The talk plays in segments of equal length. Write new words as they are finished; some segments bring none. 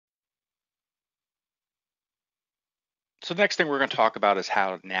So the next thing we're going to talk about is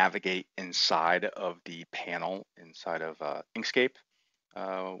how to navigate inside of the panel inside of Inkscape.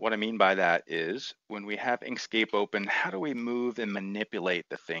 What I mean by that is when we have Inkscape open, how do we move and manipulate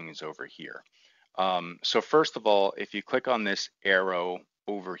the things over here? So first of all, if you click on this arrow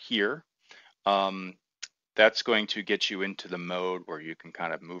over here, that's going to get you into the mode where you can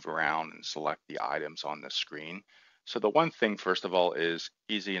kind of move around and select the items on the screen. So the one thing, first of all, is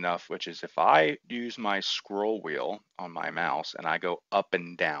easy enough, which is if I use my scroll wheel on my mouse and I go up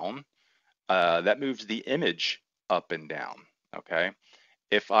and down, that moves the image up and down, okay?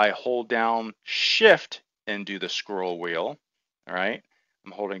 If I hold down Shift and do the scroll wheel, all right,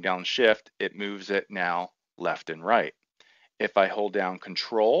 I'm holding down Shift, it moves it now left and right. If I hold down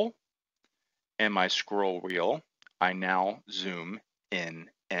Control and my scroll wheel, I now zoom in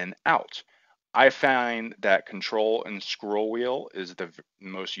and out. I find that Control and scroll wheel is the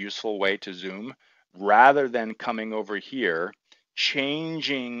most useful way to zoom rather than coming over here,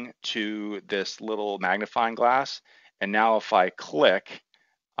 changing to this little magnifying glass. And now if I click,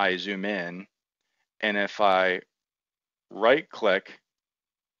 I zoom in. And if I right click,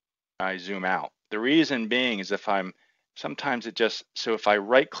 I zoom out. The reason being is sometimes it just, so if I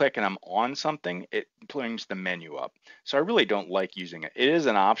right click and I'm on something, it brings the menu up. So I really don't like using it. It is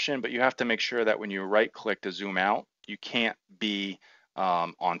an option, but you have to make sure that when you right click to zoom out, you can't be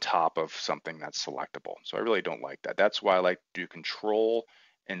on top of something that's selectable. So I really don't like that. That's why I like to do Control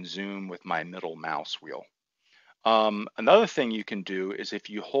and zoom with my middle mouse wheel. Another thing you can do is if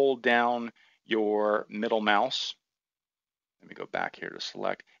you hold down your middle mouse, let me go back here to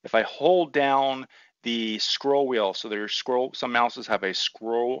select. If I hold down the scroll wheel, so some mouses have a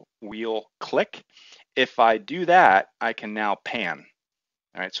scroll wheel click. If I do that, I can now pan.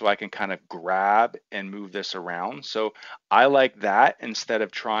 All right, so I can kind of grab and move this around. So I like that instead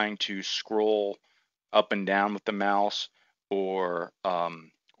of trying to scroll up and down with the mouse or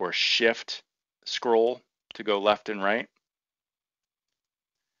shift scroll to go left and right.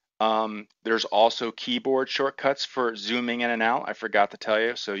 There's also keyboard shortcuts for zooming in and out. I forgot to tell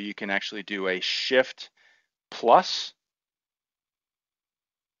you. So you can actually do a Shift plus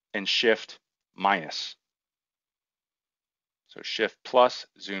and Shift minus. So Shift plus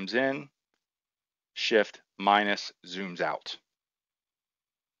zooms in, Shift minus zooms out.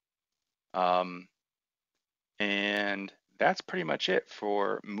 And that's pretty much it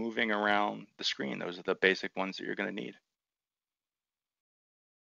for moving around the screen. Those are the basic ones that you're going to need.